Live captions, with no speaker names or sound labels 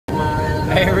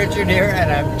Hey, Richard here,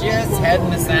 and I'm just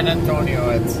heading to San Antonio.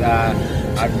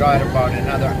 I've got about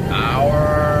another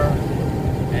hour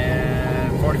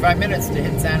and 45 minutes to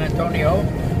hit San Antonio,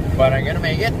 but I'm gonna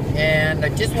make it. And I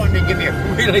just wanted to give you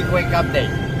a really quick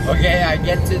update. Okay, I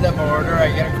get to the border,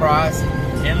 I get across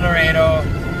in Laredo,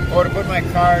 go to put my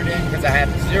card in because I had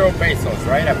 0 pesos,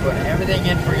 right? I put everything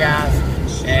in for gas,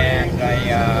 and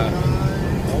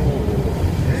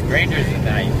strangers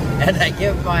tonight, and I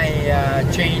give my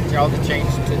change, all the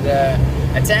change, to the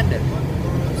attendant.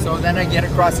 So then I get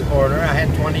across the border. I had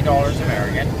 $20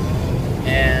 American,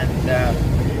 and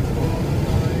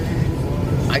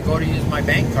I go to use my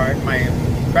bank card, my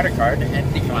credit card,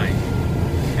 and decline.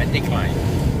 And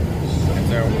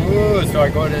so, ooh, so I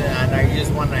go to, and I use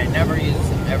one I never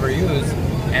ever use,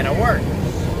 and it worked.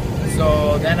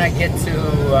 So then I get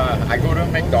to, I go to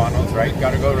McDonald's, right?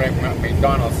 Gotta go to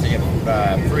McDonald's to get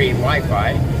free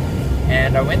Wi-Fi.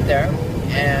 And I went there,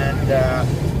 and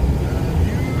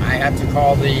I had to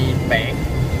call the bank.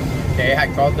 Okay, I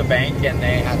called the bank, and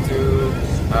they had to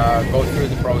go through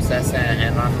the process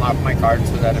and unlock my card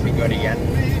so that it'd be good again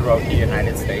throughout the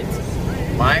United States.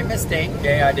 My mistake,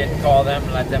 okay, I didn't call them,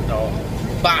 let them know.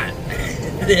 But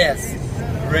this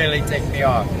really ticked me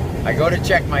off. I go to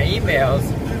check my emails,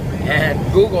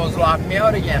 and Google's locked me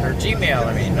out again, or Gmail,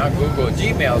 I mean, not Google,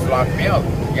 Gmail's locked me out.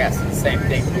 Yes, it's the same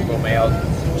thing, Google Mail,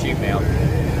 Gmail.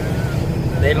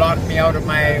 They locked me out of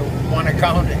my one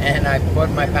account, and I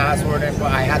put my password in.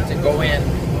 I had to go in.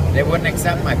 They wouldn't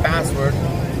accept my password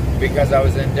because I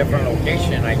was in a different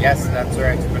location. I guess that's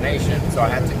their explanation. So I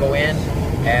had to go in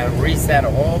and reset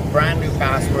a whole brand new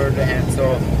password. And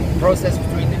so the process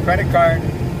between the credit card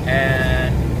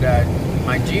and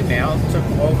my Gmail took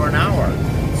over an hour.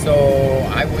 So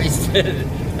I wasted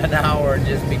an hour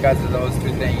just because of those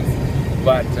two things.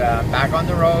 But back on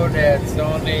the road, it's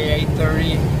only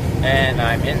 8:30, and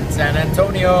I'm in San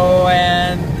Antonio,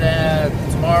 and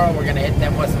tomorrow we're gonna hit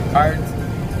them with some cards,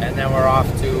 and then we're off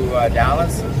to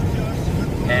Dallas,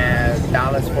 and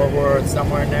Dallas, Fort Worth,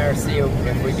 somewhere in there, see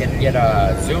if we can get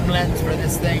a zoom lens for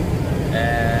this thing,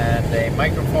 and a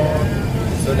microphone,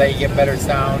 so that you get better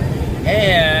sound.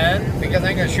 And because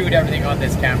I'm going to shoot everything on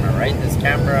this camera, right? This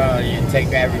camera you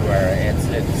take everywhere. It's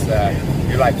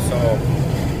your life. So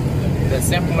the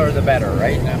simpler, the better,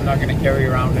 right? I'm not going to carry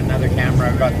around another camera.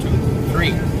 I've got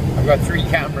I've got 3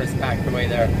 cameras packed away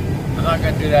there. I'm not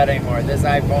going to do that anymore. This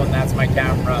iPhone, that's my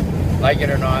camera. Like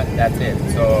it or not, that's it.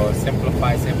 So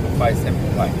simplify, simplify,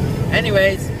 simplify.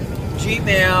 Anyways,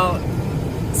 Gmail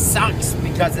sucks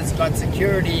because it's got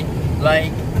security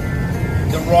like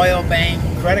the Royal Bank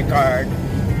credit card,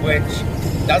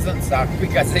 which doesn't suck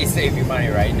because they save you money,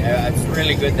 right? It's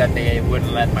really good that they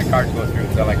wouldn't let my card go through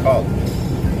until I called.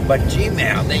 But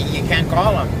Gmail, you can't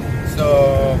call them.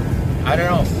 So, I don't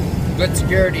know. Good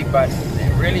security, but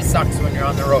it really sucks when you're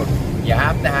on the road. You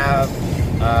have to have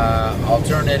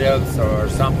alternatives or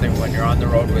something when you're on the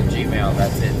road with Gmail.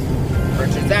 That's it.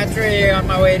 Richard Szachury on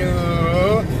my way to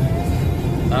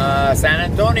San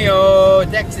Antonio,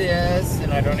 Texas,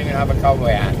 and I don't even have a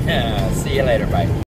cowboy hat. See you later, bye.